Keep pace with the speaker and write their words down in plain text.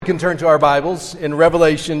We can turn to our Bibles in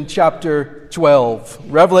Revelation chapter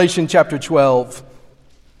 12. Revelation chapter 12.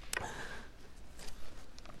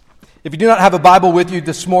 If you do not have a Bible with you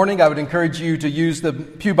this morning, I would encourage you to use the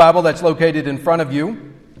Pew Bible that's located in front of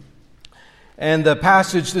you. And the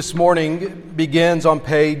passage this morning begins on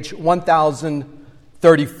page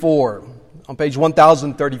 1034. On page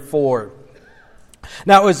 1034.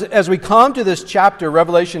 Now, as we come to this chapter,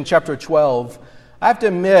 Revelation chapter 12, I have to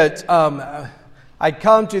admit, I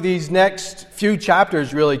come to these next few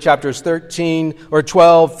chapters, really, chapters 13, or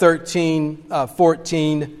 12, 13,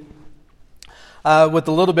 14, with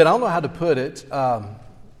a little bit, I don't know how to put it, I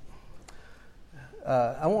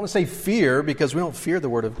don't want to say fear, because we don't fear the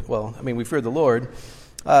word of, we fear the Lord.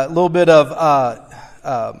 A little bit of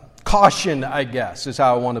caution, I guess, is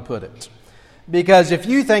how I want to put it. Because if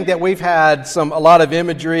you think that we've had a lot of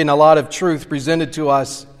imagery and a lot of truth presented to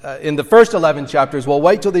us in the first 11 chapters, well,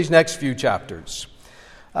 wait till these next few chapters.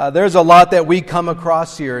 There's a lot that we come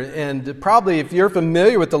across here, and probably if you're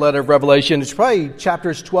familiar with the letter of Revelation, it's probably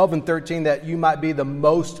chapters 12 and 13 that you might be the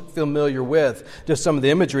most familiar with, just some of the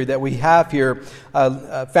imagery that we have here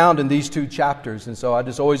found in these two chapters. And so I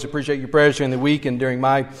just always appreciate your prayers during the week and during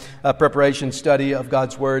my preparation study of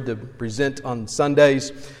God's Word to present on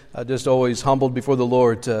Sundays. Just always humbled before the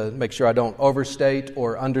Lord to make sure I don't overstate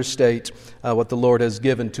or understate what the Lord has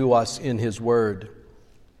given to us in His Word.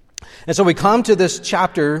 And so we come to this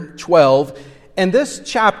chapter 12, and this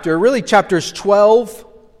chapter, really chapters 12,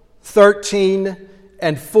 13,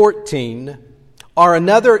 and 14, are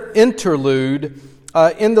another interlude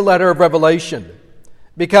in the letter of Revelation.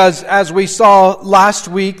 Because as we saw last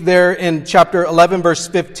week there in chapter 11, verse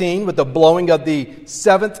 15, with the blowing of the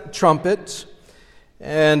seventh trumpet,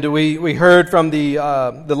 and we heard from the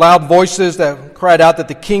loud voices that cried out that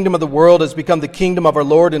the kingdom of the world has become the kingdom of our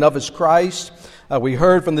Lord and of His Christ. We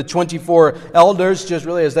heard from the 24 elders, just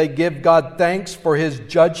really as they give God thanks for His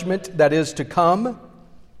judgment that is to come.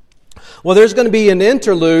 Well, there's going to be an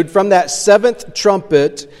interlude from that seventh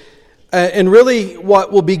trumpet, and really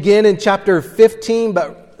what will begin in chapter 15,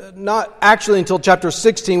 but not actually until chapter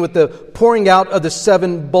 16, with the pouring out of the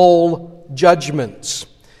seven bowl judgments.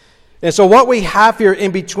 And so what we have here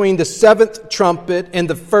in between the seventh trumpet and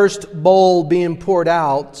the first bowl being poured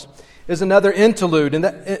out is another interlude.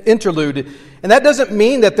 And that doesn't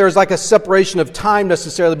mean that there's like a separation of time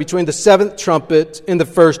necessarily between the seventh trumpet and the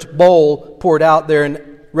first bowl poured out there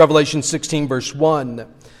in Revelation 16 verse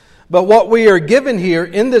 1. But what we are given here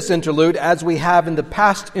in this interlude, as we have in the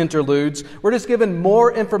past interludes, we're just given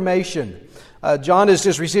more information. John is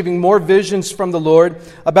just receiving more visions from the Lord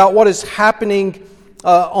about what is happening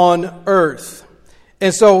on earth.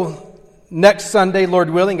 And so next Sunday, Lord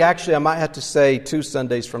willing, actually I might have to say 2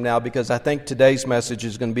 Sundays from now, because I think today's message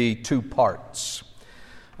is going to be 2 parts.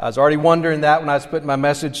 I was already wondering that when I was putting my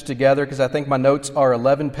message together, because I think my notes are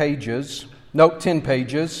 10 pages,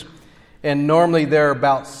 and normally they're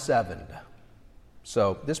about 7.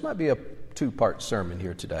 So this might be a 2-part sermon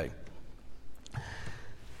here today.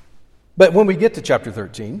 But when we get to chapter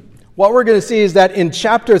 13, what we're going to see is that in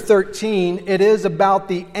chapter 13, it is about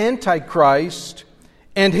the Antichrist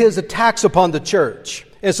and his attacks upon the church.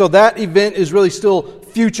 And so that event is really still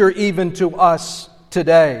future even to us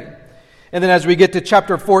today. And then as we get to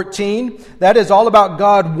chapter 14, that is all about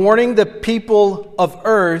God warning the people of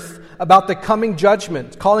earth about the coming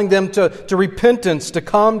judgment, calling them to repentance, to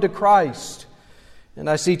come to Christ. And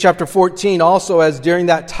I see chapter 14 also as during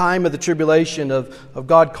that time of the tribulation of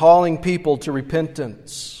God calling people to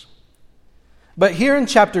repentance. But here in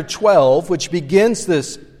chapter 12, which begins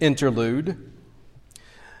this interlude,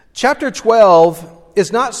 chapter 12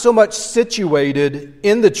 is not so much situated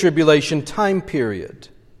in the tribulation time period,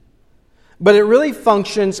 but it really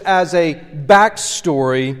functions as a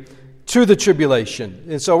backstory to the tribulation.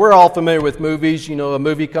 And so we're all familiar with movies. You know, a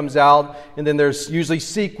movie comes out and then there's usually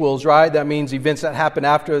sequels, right? That means events that happen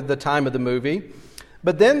after the time of the movie.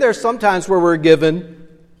 But then there's sometimes where we're given,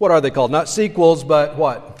 what are they called? Not sequels, but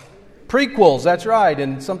what? Prequels, that's right.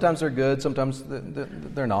 And sometimes they're good, sometimes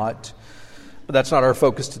they're not. But that's not our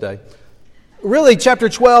focus today. Really, chapter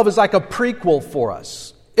 12 is like a prequel for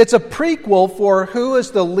us. It's a prequel for who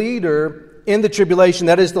is the leader in the tribulation.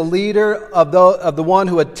 That is the leader of the one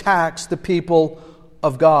who attacks the people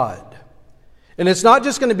of God. And it's not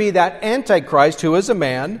just going to be that Antichrist who is a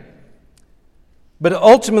man, but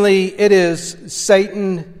ultimately it is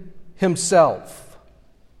Satan himself.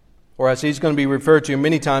 Or as he's going to be referred to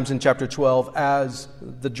many times in chapter 12 as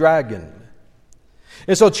the dragon.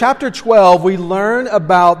 And so chapter 12, we learn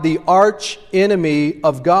about the arch enemy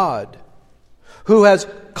of God, who has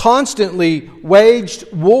constantly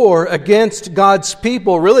waged war against God's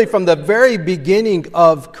people, really from the very beginning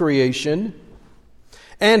of creation,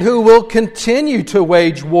 and who will continue to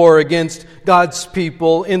wage war against God's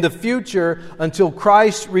people in the future until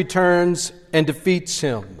Christ returns and defeats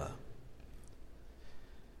him.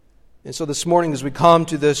 And so this morning, as we come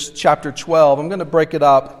to this chapter 12, I'm going to break it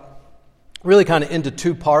up really kind of into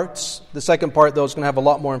two parts. The second part, though, is going to have a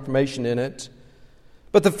lot more information in it.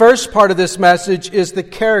 But the first part of this message is the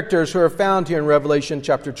characters who are found here in Revelation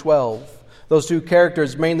chapter 12. Those two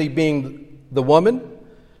characters mainly being the woman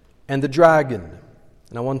and the dragon.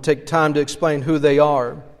 And I want to take time to explain who they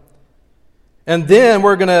are. And then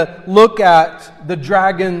we're going to look at the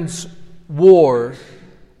dragon's war.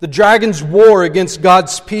 The dragon's war against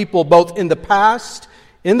God's people, both in the past,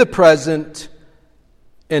 in the present,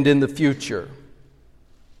 and in the future.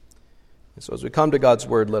 And so as we come to God's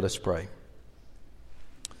Word, let us pray.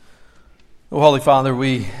 Oh, Holy Father,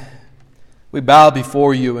 we bow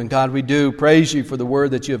before you, and God, we do praise you for the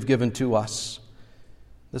Word that you have given to us.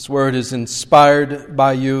 This Word is inspired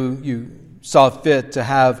by you. You saw fit to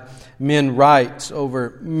have men write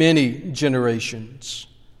over many generations.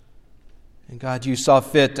 And God, you saw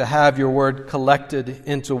fit to have your Word collected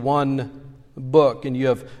into one book, and you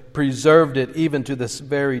have preserved it even to this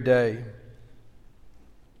very day.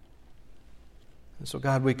 And so,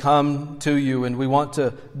 God, we come to you and we want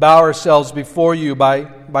to bow ourselves before you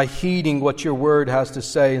by heeding what your Word has to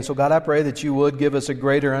say. And so, God, I pray that you would give us a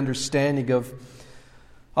greater understanding of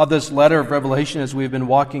this letter of Revelation as we've been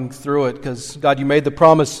walking through it. Because, God, you made the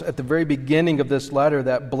promise at the very beginning of this letter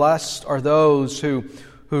that blessed are those who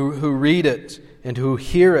read it and who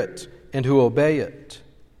hear it and who obey it.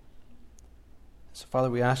 So,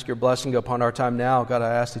 Father, we ask your blessing upon our time now. God,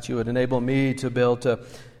 I ask that you would enable me to be able to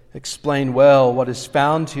explain well what is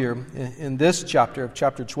found here in this chapter of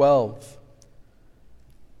chapter 12.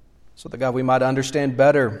 So that, God, we might understand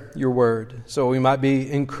better your word, so we might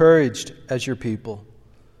be encouraged as your people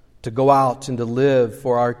to go out and to live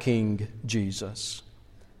for our King Jesus.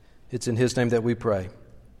 It's in his name that we pray.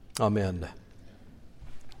 Amen.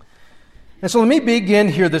 And so let me begin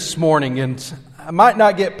here this morning, and I might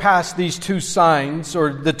not get past these two signs,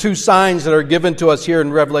 or the two signs that are given to us here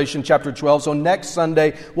in Revelation chapter 12. So next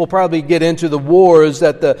Sunday, we'll probably get into the wars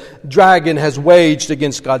that the dragon has waged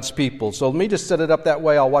against God's people. So let me just set it up that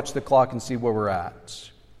way. I'll watch the clock and see where we're at.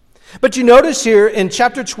 But you notice here in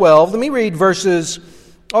chapter 12, let me read verses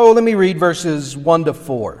 1 to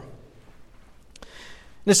 4.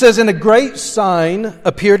 And it says, "And a great sign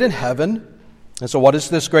appeared in heaven." And so what is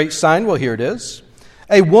this great sign? Well, here it is.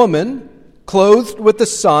 "A woman clothed with the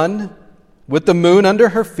sun, with the moon under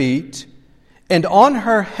her feet, and on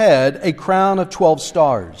her head a crown of 12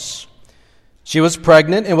 stars. She was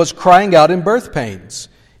pregnant and was crying out in birth pains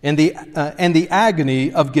and the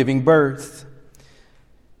agony of giving birth.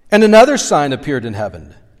 And another sign appeared in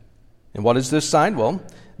heaven. And what is this sign? Well,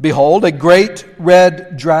 behold, a great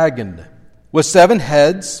red dragon with 7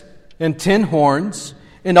 heads and 10 horns,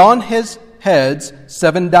 and on his heads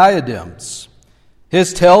 7 diadems.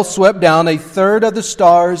 His tail swept down 1/3 of the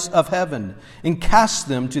stars of heaven and cast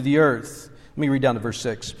them to the earth." Let me read down to verse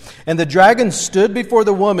 6. "And the dragon stood before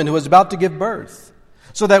the woman who was about to give birth,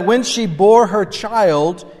 so that when she bore her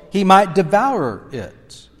child, he might devour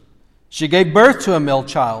it. She gave birth to a male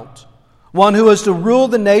child, one who was to rule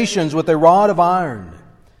the nations with a rod of iron.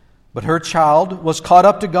 But her child was caught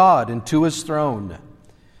up to God and to his throne.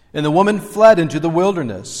 And the woman fled into the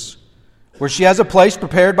wilderness, where she has a place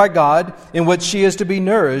prepared by God in which she is to be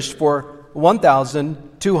nourished for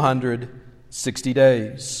 1,260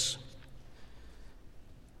 days.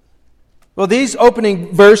 Well, these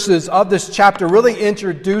opening verses of this chapter really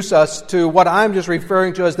introduce us to what I'm just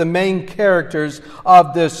referring to as the main characters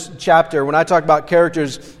of this chapter. When I talk about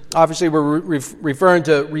characters, obviously we're referring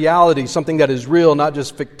to reality, something that is real, not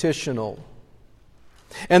just fictional.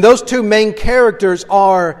 And those two main characters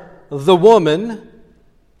are the woman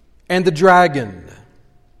and the dragon.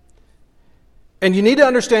 And you need to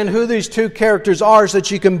understand who these two characters are so that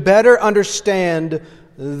you can better understand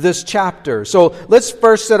this chapter. So let's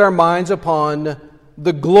first set our minds upon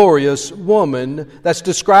the glorious woman that's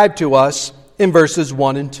described to us in verses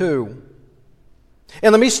 1 and 2.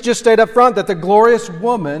 And let me just state up front that the glorious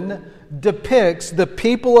woman depicts the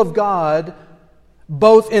people of God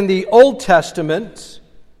both in the Old Testament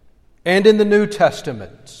and in the New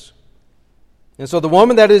Testament. And so the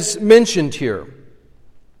woman that is mentioned here,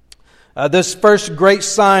 this first great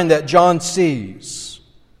sign that John sees,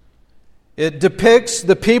 it depicts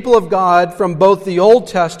the people of God from both the Old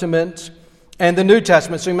Testament and the New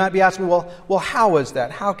Testament. So you might be asking, well, how is that?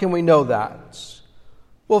 How can we know that?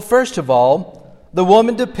 Well, first of all, the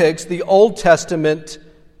woman depicts the Old Testament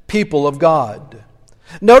people of God.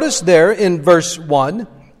 Notice there in verse 1,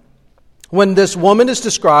 when this woman is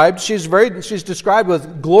described, she's described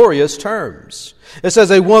with glorious terms. It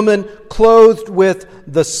says, a woman clothed with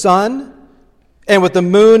the sun and with the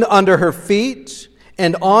moon under her feet,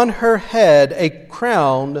 and on her head a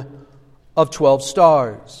crown of 12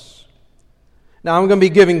 stars. Now, I'm going to be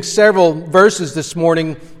giving several verses this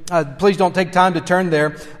morning. Please don't take time to turn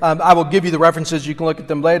there. I will give you the references. You can look at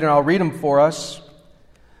them later, and I'll read them for us.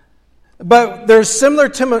 But there's similar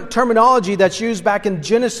terminology that's used back in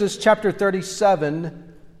Genesis chapter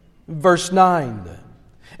 37, verse 9.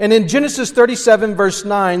 And in Genesis 37, verse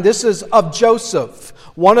 9, this is of Joseph,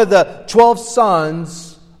 one of the 12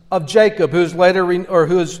 sons of Jacob, who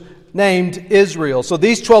is named Israel. So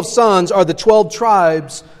these 12 sons are the 12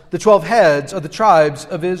 tribes, the 12 heads of the tribes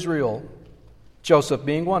of Israel, Joseph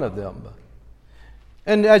being one of them.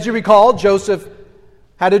 And as you recall, Joseph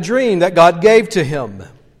had a dream that God gave to him.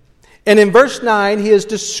 And in verse 9, he is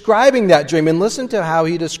describing that dream. And listen to how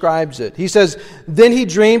he describes it. He says, then he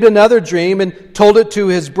dreamed another dream and told it to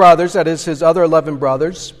his brothers, that is his other 11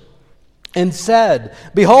 brothers, and said,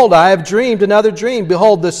 behold, I have dreamed another dream.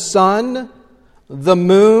 Behold, the sun, the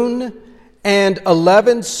moon, and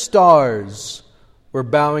 11 stars were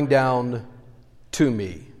bowing down to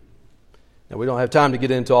me. Now, we don't have time to get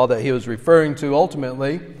into all that he was referring to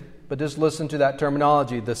ultimately, but just listen to that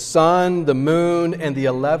terminology. The sun, the moon, and the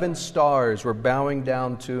 11 stars were bowing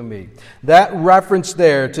down to me. That reference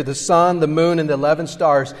there to the sun, the moon, and the 11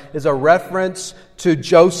 stars is a reference to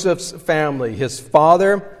Joseph's family, his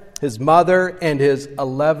father, his mother, and his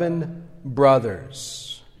 11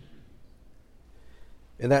 brothers.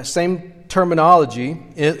 And that same terminology,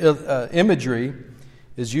 imagery,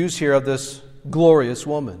 is used here of this glorious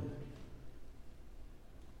woman.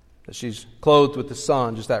 She's clothed with the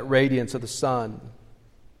sun, just that radiance of the sun,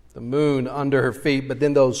 the moon under her feet, but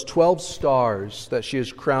then those 12 stars that she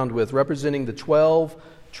is crowned with, representing the 12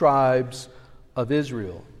 tribes of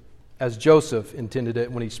Israel, as Joseph intended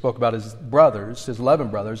it when he spoke about his brothers, his 11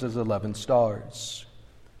 brothers, as 11 stars.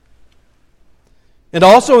 And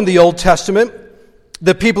also in the Old Testament,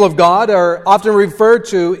 the people of God are often referred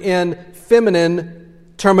to in feminine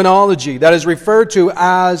terminology. That is referred to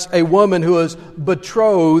as a woman who is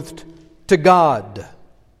betrothed to God.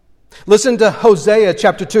 Listen to Hosea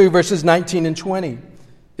chapter 2, verses 19 and 20.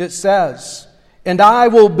 It says, and I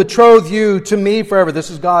will betroth you to me forever.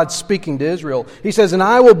 This is God speaking to Israel. He says, and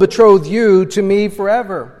I will betroth you to me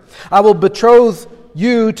forever. I will betroth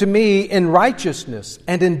you to me in righteousness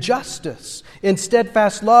and in justice, in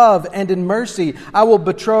steadfast love and in mercy. I will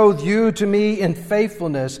betroth you to me in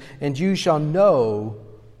faithfulness, and you shall know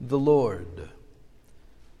the Lord.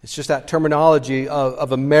 It's just that terminology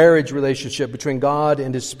of a marriage relationship between God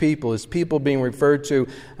and His people being referred to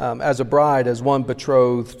as a bride, as one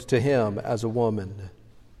betrothed to Him as a woman.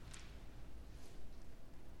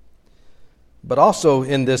 But also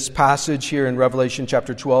in this passage here in Revelation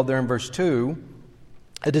chapter 12, there in verse 2,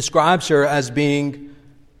 it describes her as being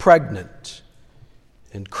pregnant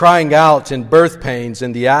and crying out in birth pains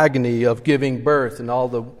and the agony of giving birth. And all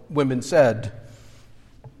the women said,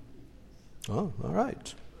 oh, all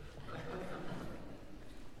right.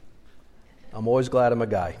 I'm always glad I'm a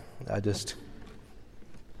guy. I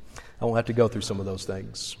won't have to go through some of those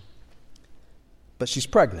things. But she's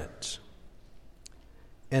pregnant.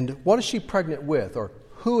 And what is she pregnant with? Or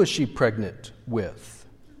who is she pregnant with?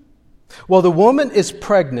 Well, the woman is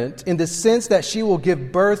pregnant in the sense that she will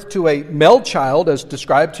give birth to a male child, as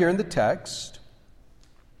described here in the text.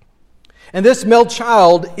 And this male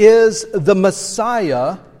child is the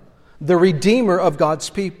Messiah, the Redeemer of God's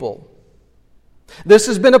people. This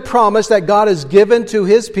has been a promise that God has given to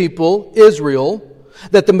His people, Israel,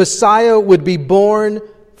 that the Messiah would be born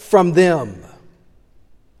from them.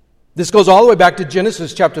 This goes all the way back to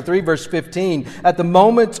Genesis chapter 3, verse 15. At the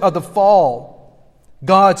moment of the fall,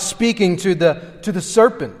 God speaking to the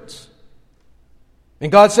serpent.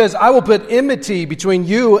 And God says, I will put enmity between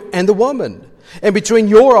you and the woman, and between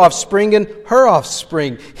your offspring and her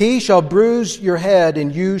offspring. He shall bruise your head,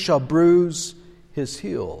 and you shall bruise his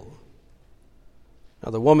heel. Now,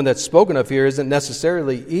 the woman that's spoken of here isn't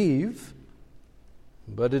necessarily Eve,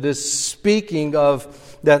 but it is speaking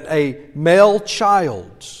of that a male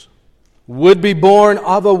child would be born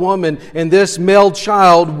of a woman, and this male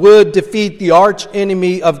child would defeat the arch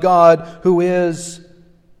enemy of God, who is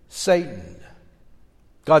Satan.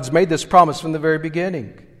 God's made this promise from the very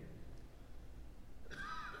beginning.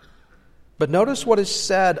 But notice what is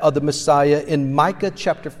said of the Messiah in Micah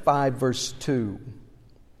chapter 5, verse 2.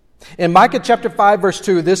 In Micah chapter 5, verse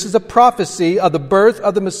 2, this is a prophecy of the birth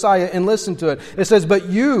of the Messiah, and listen to it. It says, "But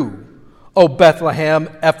you, O Bethlehem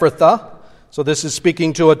Ephrathah," so this is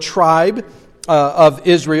speaking to a tribe of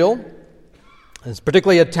Israel. It's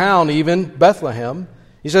particularly a town even, Bethlehem.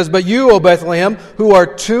 He says, "But you, O Bethlehem, who are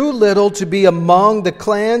too little to be among the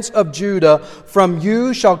clans of Judah, from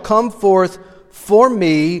you shall come forth for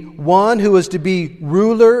me one who is to be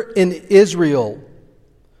ruler in Israel,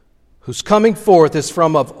 whose coming forth is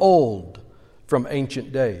from of old, from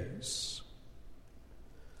ancient days."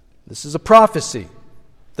 This is a prophecy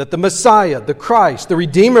that the Messiah, the Christ, the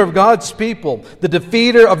Redeemer of God's people, the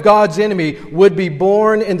defeater of God's enemy, would be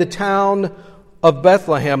born in the town of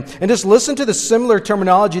Bethlehem. And just listen to the similar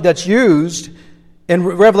terminology that's used in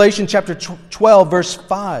Revelation chapter 12, verse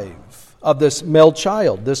 5 of this male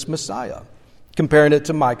child, this Messiah, comparing it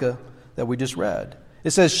to Micah that we just read. It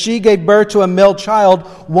says, "She gave birth to a male child,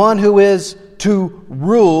 one who is to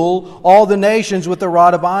rule all the nations with a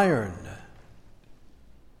rod of iron."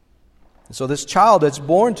 And so this child that's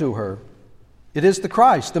born to her, it is the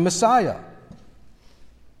Christ, the Messiah,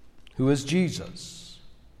 who is Jesus.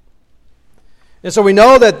 And so we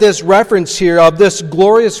know that this reference here of this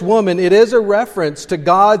glorious woman, it is a reference to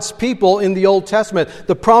God's people in the Old Testament,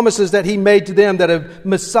 the promises that He made to them that a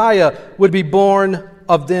Messiah would be born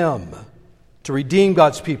of them, to redeem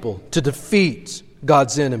God's people, to defeat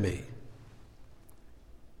God's enemy.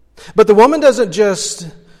 But the woman doesn't just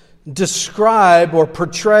describe or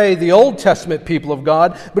portray the Old Testament people of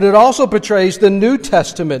God, but it also portrays the New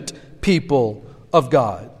Testament people of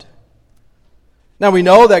God. Now we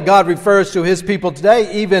know that God refers to His people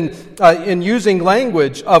today even in using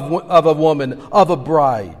language of a woman, of a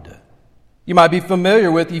bride. You might be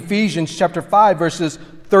familiar with Ephesians chapter 5, verses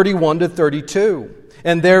 31 to 32.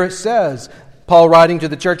 And there it says, Paul writing to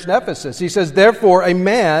the church in Ephesus, he says, "Therefore a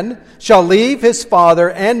man shall leave his father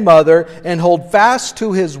and mother and hold fast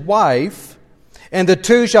to his wife, and the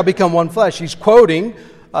two shall become one flesh." He's quoting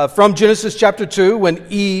from Genesis chapter 2 when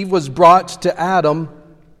Eve was brought to Adam.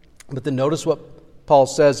 But then notice what Paul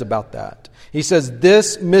says about that. He says,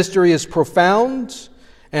 "This mystery is profound,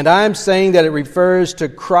 and I am saying that it refers to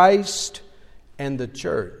Christ and the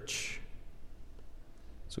church."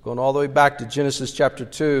 So going all the way back to Genesis chapter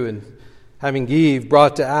 2 and having Eve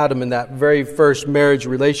brought to Adam in that very first marriage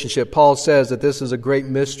relationship, Paul says that this is a great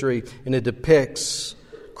mystery, and it depicts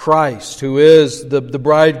Christ, who is the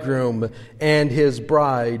bridegroom, and His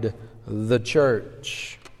bride, the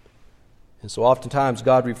church. And so oftentimes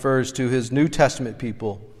God refers to His New Testament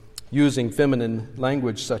people using feminine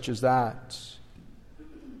language such as that.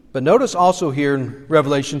 But notice also here in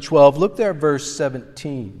Revelation 12, look there at verse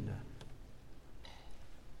 17.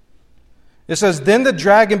 It says, "Then the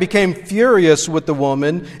dragon became furious with the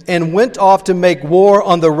woman and went off to make war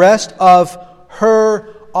on the rest of her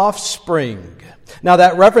offspring." Now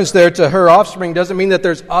that reference there to her offspring doesn't mean that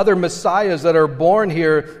there's other messiahs that are born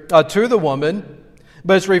here to the woman,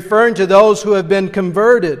 but it's referring to those who have been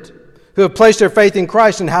converted, who have placed their faith in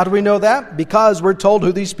Christ. And how do we know that? Because we're told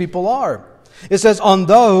who these people are. It says, "On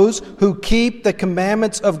those who keep the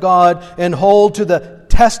commandments of God and hold to the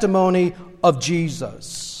testimony of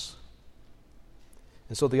Jesus."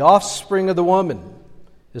 And so the offspring of the woman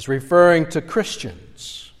is referring to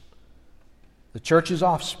Christians, the church's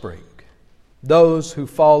offspring, those who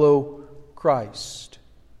follow Christ.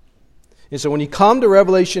 And so when you come to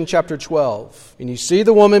Revelation chapter 12, and you see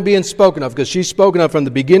the woman being spoken of, because she's spoken of from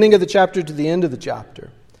the beginning of the chapter to the end of the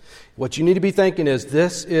chapter, what you need to be thinking is,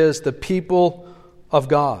 this is the people of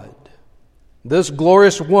God. This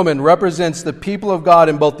glorious woman represents the people of God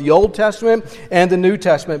in both the Old Testament and the New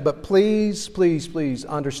Testament. But please, please, please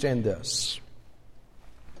understand this.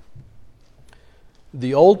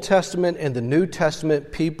 The Old Testament and the New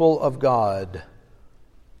Testament people of God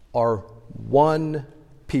are one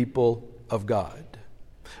people of God.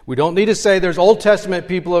 We don't need to say there's Old Testament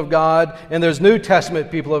people of God and there's New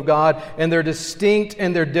Testament people of God, and they're distinct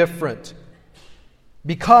and they're different.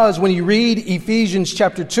 Because when you read Ephesians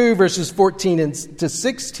chapter 2, verses 14 to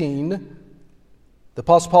 16, the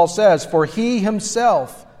Apostle Paul says, "For He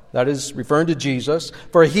Himself," that is referring to Jesus,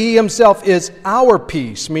 "for He Himself is our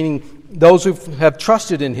peace," meaning those who have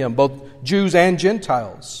trusted in Him, both Jews and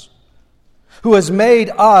Gentiles, "who has made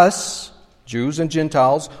us," Jews and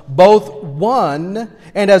Gentiles, "both one,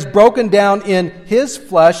 and has broken down in His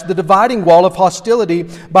flesh the dividing wall of hostility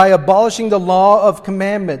by abolishing the law of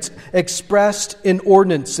commandments expressed in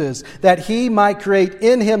ordinances, that He might create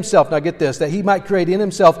in Himself," now get this, "that He might create in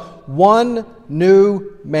Himself one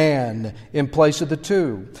new man in place of the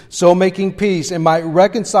two, so making peace, and might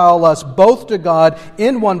reconcile us both to God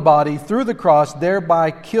in one body through the cross,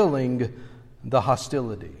 thereby killing the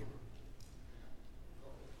hostility."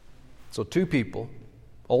 So two people,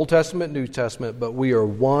 Old Testament, New Testament, but we are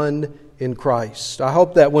one in Christ. I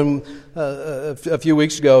hope that when a few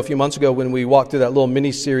months ago, when we walked through that little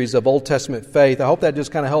mini-series of Old Testament faith, I hope that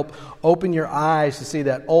just kind of helped open your eyes to see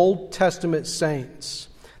that Old Testament saints,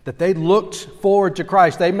 that they looked forward to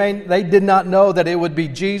Christ. They did not know that it would be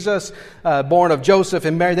Jesus, born of Joseph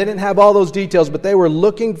and Mary. They didn't have all those details, but they were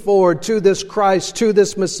looking forward to this Christ, to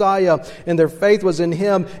this Messiah, and their faith was in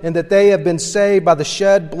Him, and that they have been saved by the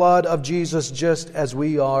shed blood of Jesus just as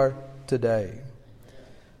we are today.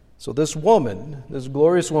 So this woman, this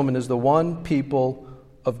glorious woman, is the one people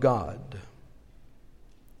of God.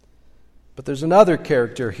 But there's another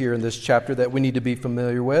character here in this chapter that we need to be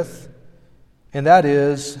familiar with, and that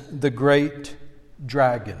is the great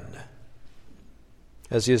dragon,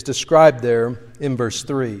 as he is described there in verse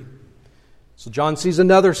 3. So John sees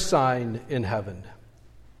another sign in heaven.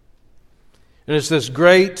 And it's this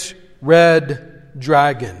great red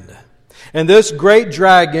dragon. And this great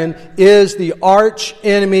dragon is the arch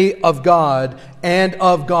enemy of God and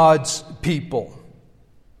of God's people.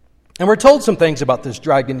 And we're told some things about this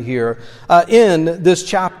dragon here in this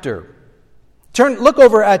chapter. Look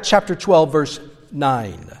over at chapter 12, verse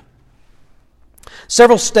 9.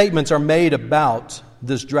 Several statements are made about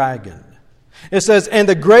this dragon. It says, "And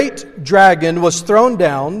the great dragon was thrown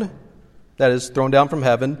down," that is, thrown down from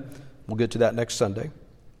heaven. We'll get to that next Sunday.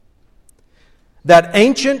 "That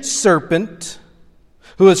ancient serpent,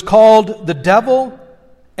 who is called the devil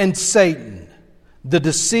and Satan, the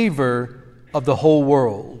deceiver of the whole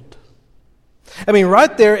world." I mean,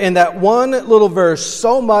 right there in that one little verse,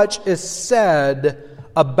 so much is said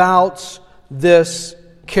about this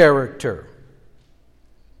character.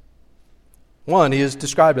 One, he is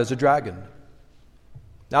described as a dragon.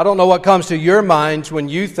 Now, I don't know what comes to your minds when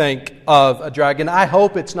you think of a dragon. I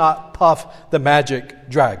hope it's not Puff the Magic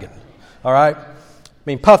Dragon. All right? I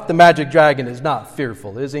mean, Puff the Magic Dragon is not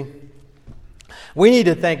fearful, is he? We need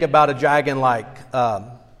to think about a dragon like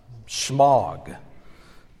Smaug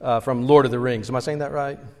from Lord of the Rings. Am I saying that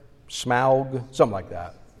right? Smaug? Something like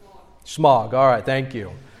that. Smaug. All right, thank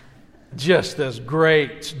you. Just this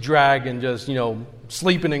great dragon, just,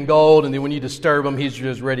 sleeping in gold, and then when you disturb him, he's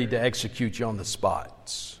just ready to execute you on the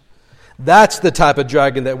spot. That's the type of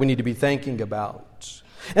dragon that we need to be thinking about.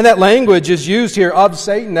 And that language is used here of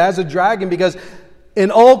Satan as a dragon because in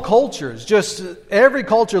all cultures, just every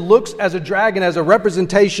culture looks as a dragon as a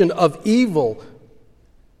representation of evil.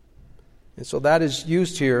 And so that is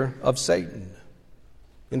used here of Satan.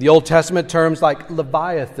 In the Old Testament, terms like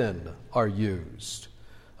Leviathan are used,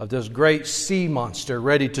 of this great sea monster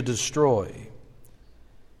ready to destroy.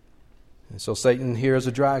 And so Satan here is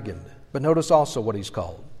a dragon. But notice also what he's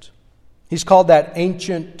called. He's called that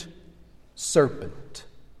ancient serpent.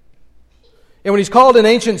 And when he's called an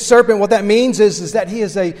ancient serpent, what that means is that he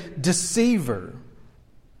is a deceiver.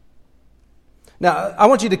 Now, I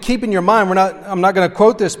want you to keep in your mind, I'm not going to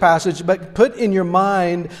quote this passage, but put in your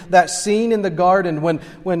mind that scene in the garden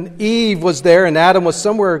when Eve was there and Adam was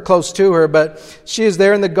somewhere close to her, but she is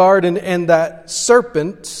there in the garden and that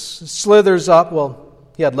serpent slithers up. Well,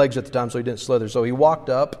 he had legs at the time, so he didn't slither. So he walked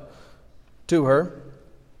up to her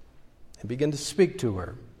and began to speak to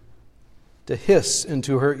her, to hiss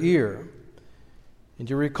into her ear. And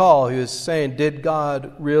you recall, he was saying, "Did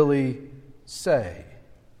God really say?"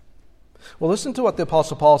 Well, listen to what the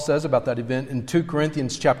Apostle Paul says about that event in 2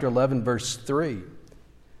 Corinthians chapter 11, verse 3.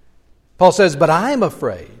 Paul says, "But I am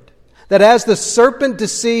afraid that as the serpent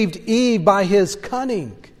deceived Eve by his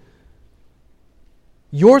cunning,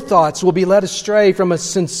 your thoughts will be led astray from a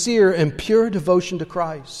sincere and pure devotion to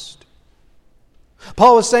Christ."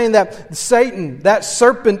 Paul was saying that Satan, that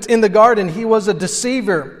serpent in the garden, he was a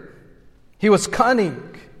deceiver. He was cunning.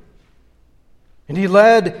 And he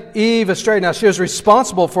led Eve astray. Now, she was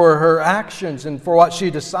responsible for her actions and for what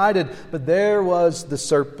she decided, but there was the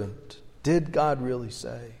serpent. Did God really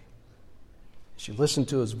say? She listened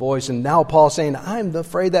to his voice, and now Paul's saying, I'm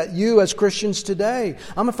afraid that you as Christians today,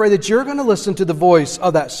 I'm afraid that you're going to listen to the voice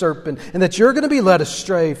of that serpent and that you're going to be led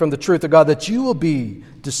astray from the truth of God, that you will be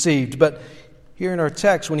deceived. But here in our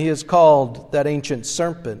text, when he is called that ancient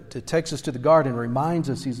serpent, it takes us to the garden and reminds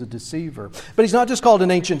us he's a deceiver. But he's not just called an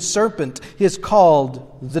ancient serpent, he is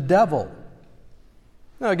called the devil.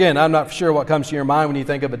 Now again, I'm not sure what comes to your mind when you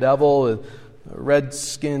think of a devil, a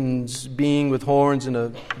red-skinned being with horns and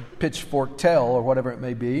a pitchfork tail or whatever it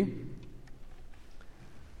may be.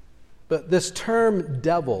 But this term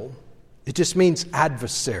devil, it just means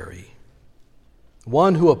adversary,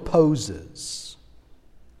 one who opposes.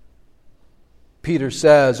 Peter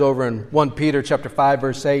says over in 1 Peter chapter 5,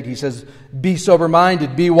 verse 8, he says, "Be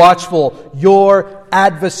sober-minded, be watchful. Your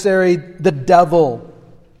adversary, the devil,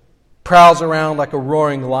 prowls around like a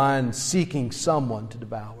roaring lion seeking someone to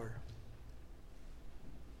devour.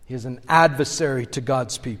 He is an adversary to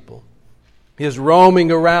God's people. He is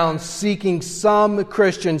roaming around seeking some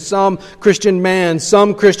Christian man,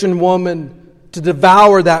 some Christian woman to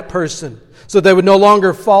devour that person so they would no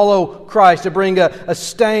longer follow Christ, to bring a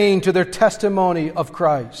stain to their testimony of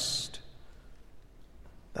Christ.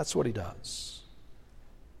 That's what he does.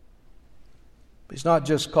 But he's not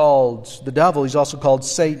just called the devil, he's also called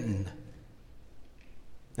Satan.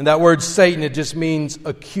 And that word Satan, it just means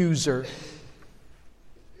accuser.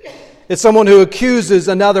 It's someone who accuses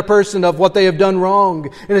another person of what they have done wrong.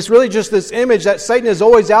 And it's really just this image that Satan is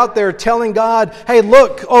always out there telling God, hey,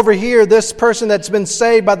 look over here, this person that's been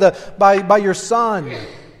saved by your Son.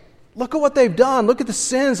 Look at what they've done. Look at the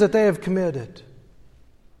sins that they have committed.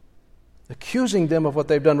 Accusing them of what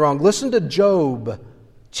they've done wrong. Listen to Job,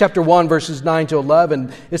 chapter 1, verses 9 to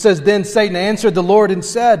 11. It says, then Satan answered the Lord and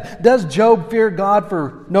said, does Job fear God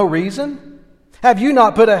for no reason? Have you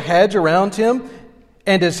not put a hedge around him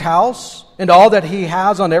and his house, and all that he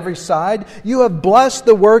has on every side? You have blessed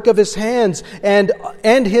the work of his hands, and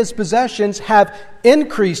his possessions have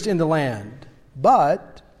increased in the land.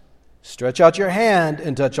 But stretch out your hand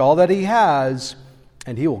and touch all that he has,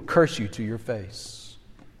 and he will curse you to your face.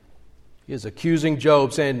 He is accusing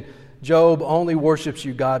Job, saying, Job only worships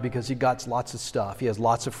you, God, because he got lots of stuff. He has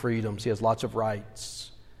lots of freedoms. He has lots of rights.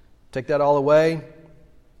 Take that all away,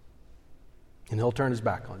 and he'll turn his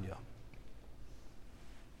back on you.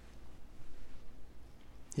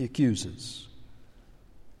 He accuses.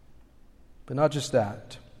 But not just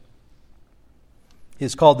that. He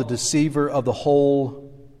is called the deceiver of the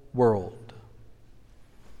whole world.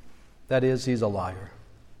 That is, he's a liar.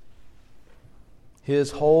 His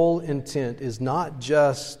whole intent is not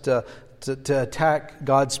just to attack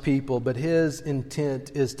God's people, but his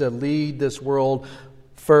intent is to lead this world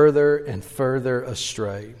further and further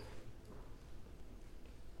astray.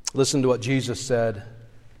 Listen to what Jesus said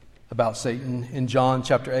about Satan in John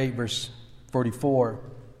chapter 8, verse 44.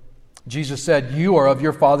 Jesus said, you are of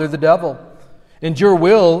your father the devil, and your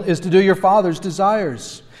will is to do your father's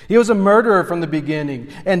desires. He was a murderer from the beginning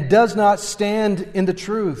and does not stand in the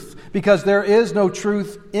truth, because there is no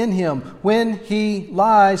truth in him. When he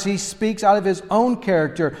lies, he speaks out of his own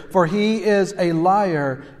character, for he is a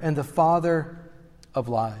liar and the father of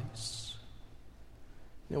lies.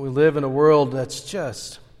 You know, we live in a world that's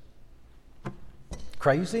just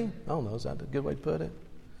crazy? I don't know, is that a good way to put it?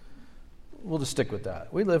 We'll just stick with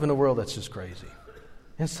that. We live in a world that's just crazy.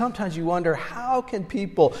 And sometimes you wonder, how can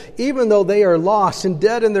people, even though they are lost and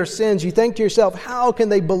dead in their sins, you think to yourself, how can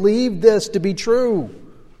they believe this to be true?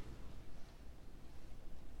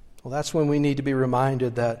 Well, that's when we need to be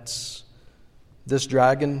reminded that this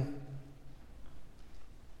dragon,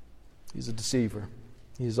 he's a deceiver.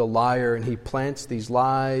 He's a liar, and he plants these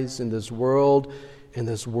lies in this world, and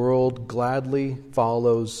this world gladly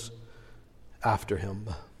follows after him.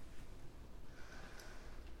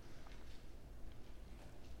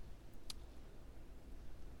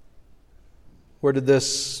 Where did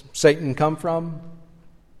this Satan come from?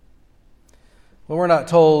 Well, we're not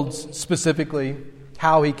told specifically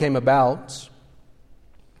how he came about.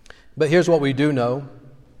 But here's what we do know,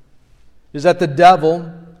 is that the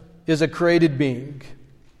devil is a created being.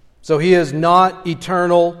 So he is not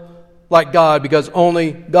eternal like God, because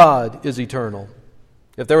only God is eternal.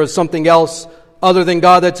 If there was something else other than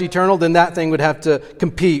God that's eternal, then that thing would have to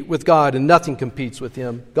compete with God, and nothing competes with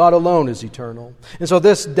him. God alone is eternal. And so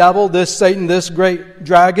this devil, this Satan, this great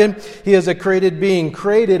dragon, he is a created being,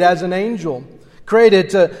 created as an angel, created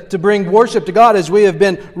to bring worship to God. As we have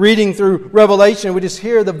been reading through Revelation, we just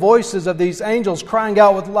hear the voices of these angels crying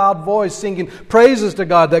out with loud voice, singing praises to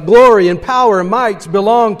God, that glory and power and might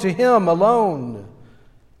belong to him alone.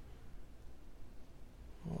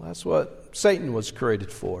 Well, that's what Satan was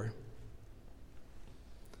created for.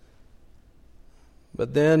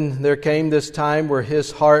 But then there came this time where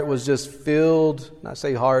his heart was just filled, not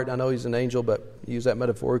say heart, I know he's an angel, but use that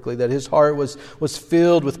metaphorically, that his heart was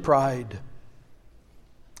filled with pride.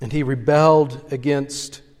 And he rebelled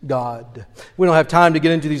against God. We don't have time to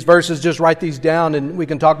get into these verses, just write these down, and we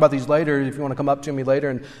can talk about these later if you want to come up to me later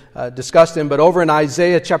and discuss them. But over in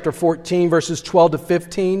Isaiah chapter 14, verses 12 to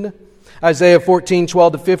 15, Isaiah 14,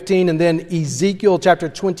 12 to 15, and then Ezekiel chapter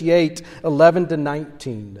 28, 11 to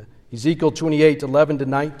 19. Ezekiel 28, 11 to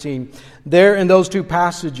 19. There in those two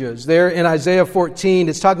passages, there in Isaiah 14,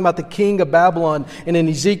 it's talking about the king of Babylon. And in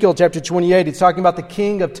Ezekiel chapter 28, it's talking about the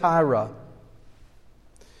king of Tyre.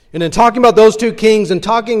 And in talking about those two kings and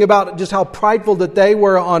talking about just how prideful that they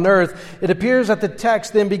were on earth, it appears that the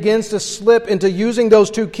text then begins to slip into using those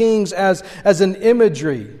two kings as an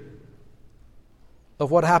imagery. of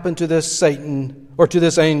what happened to this Satan, or to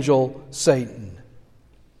this angel Satan,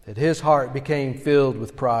 that his heart became filled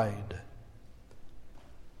with pride.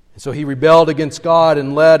 And so he rebelled against God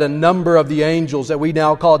and led a number of the angels that we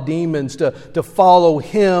now call demons to follow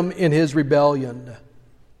him in his rebellion.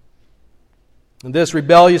 And this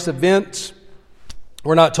rebellious event,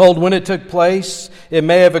 we're not told when it took place. It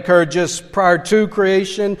may have occurred just prior to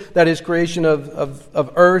creation, that is, creation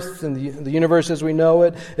of earth and the universe as we know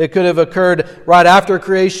it. It could have occurred right after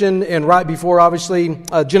creation and right before, obviously,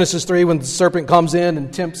 Genesis 3, when the serpent comes in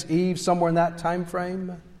and tempts Eve, somewhere in that time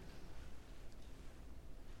frame.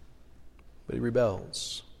 But he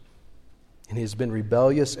rebels. And he has been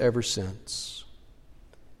rebellious ever since.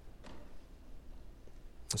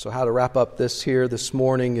 So how to wrap up this here this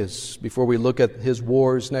morning is, before we look at his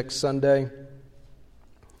wars next Sunday,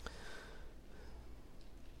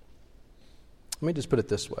 let me just put it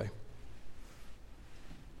this way.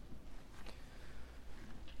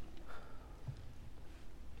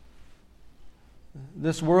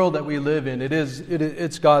 This world that we live in,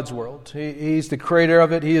 it's God's world. He's the creator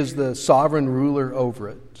of it. He is the sovereign ruler over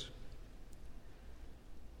it.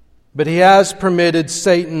 But he has permitted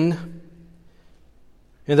Satan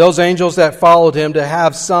and those angels that followed him to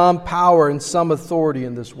have some power and some authority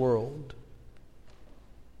in this world.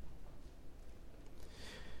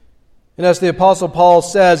 And as the Apostle Paul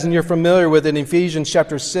says, and you're familiar with it in Ephesians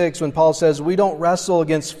chapter 6, when Paul says, we don't wrestle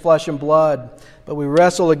against flesh and blood, but we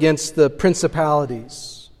wrestle against the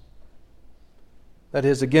principalities. That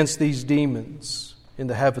is, against these demons in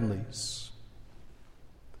the heavenlies.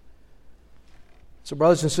 So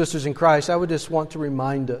brothers and sisters in Christ, I would just want to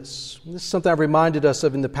remind us, this is something I've reminded us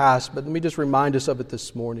of in the past, but let me just remind us of it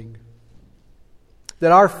this morning,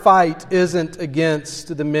 that our fight isn't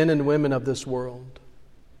against the men and women of this world.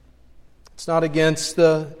 It's not against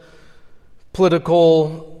the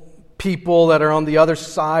political people that are on the other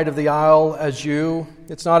side of the aisle as you.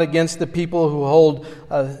 It's not against the people who hold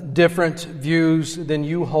different views than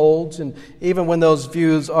you hold. And even when those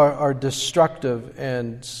views are destructive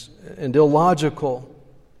and illogical,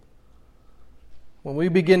 when we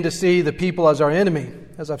begin to see the people as our enemy,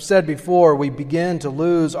 as I've said before, we begin to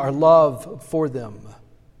lose our love for them.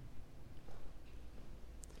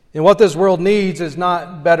 And what this world needs is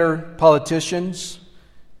not better politicians.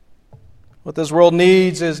 What this world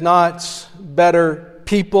needs is not better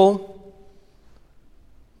people.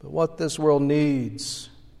 But what this world needs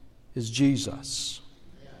is Jesus.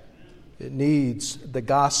 It needs the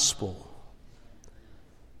gospel.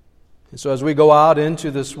 And so as we go out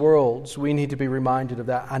into this world, we need to be reminded of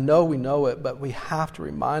that. I know we know it, but we have to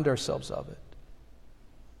remind ourselves of it.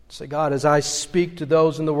 Say, God, as I speak to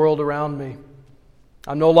those in the world around me,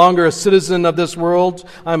 I'm no longer a citizen of this world.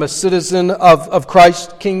 I'm a citizen of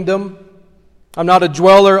Christ's kingdom. I'm not a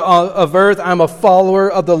dweller of earth. I'm a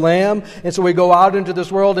follower of the Lamb. And so we go out into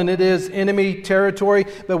this world and it is enemy territory.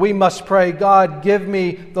 But we must pray, God, give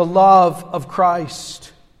me the love of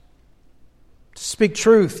Christ. To speak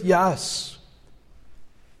truth, yes.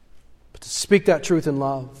 But to speak that truth in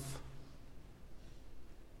love.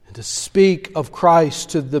 And to speak of Christ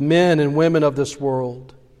to the men and women of this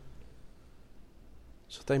world.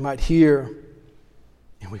 So they might hear.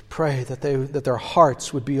 And we pray that their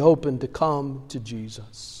hearts would be open to come to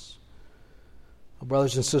Jesus. Well,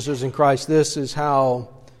 brothers and sisters in Christ, this is how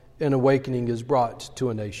an awakening is brought to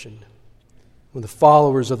a nation. When the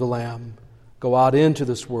followers of the Lamb go out into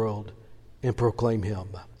this world and proclaim Him.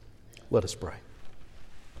 Let us pray.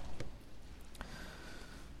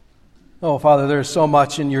 Oh, Father, there's so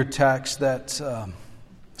much in your text that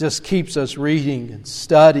just keeps us reading and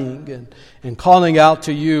studying and calling out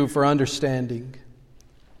to you for understanding.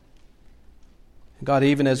 God,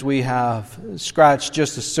 even as we have scratched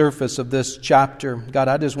just the surface of this chapter, God,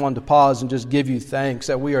 I just wanted to pause and just give you thanks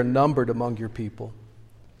that we are numbered among your people.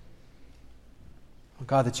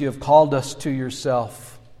 God, that you have called us to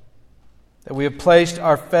yourself, that we have placed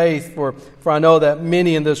our faith, for I know that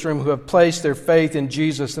many in this room who have placed their faith in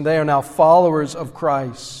Jesus, and they are now followers of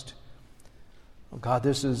Christ. Oh God,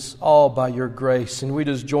 this is all by your grace. And we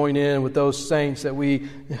just join in with those saints that we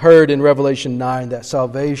heard in Revelation 9, that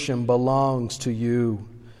salvation belongs to you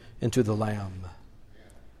and to the Lamb.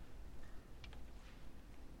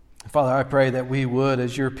 Father, I pray that we would,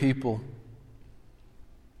 as your people,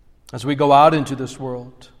 as we go out into this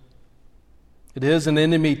world, it is an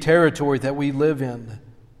enemy territory that we live in.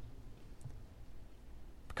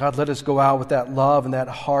 God, let us go out with that love and that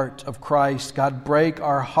heart of Christ. God, break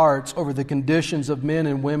our hearts over the conditions of men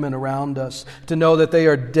and women around us, to know that they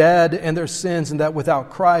are dead in their sins and that without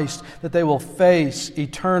Christ, that they will face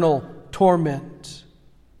eternal torment.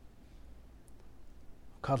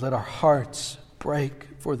 God, let our hearts break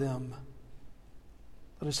for them.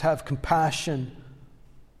 Let us have compassion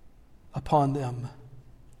upon them.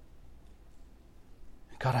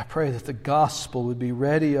 God, I pray that the gospel would be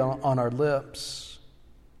ready on our lips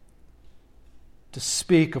to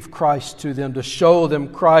speak of Christ to them, to show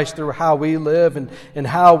them Christ through how we live and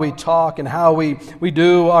how we talk and how we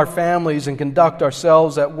do our families and conduct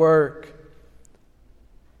ourselves at work.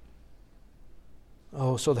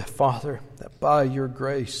 Oh, so that, Father, that by your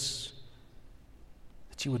grace,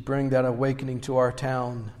 that you would bring that awakening to our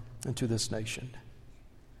town and to this nation.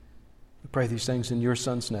 We pray these things in your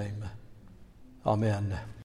Son's name. Amen.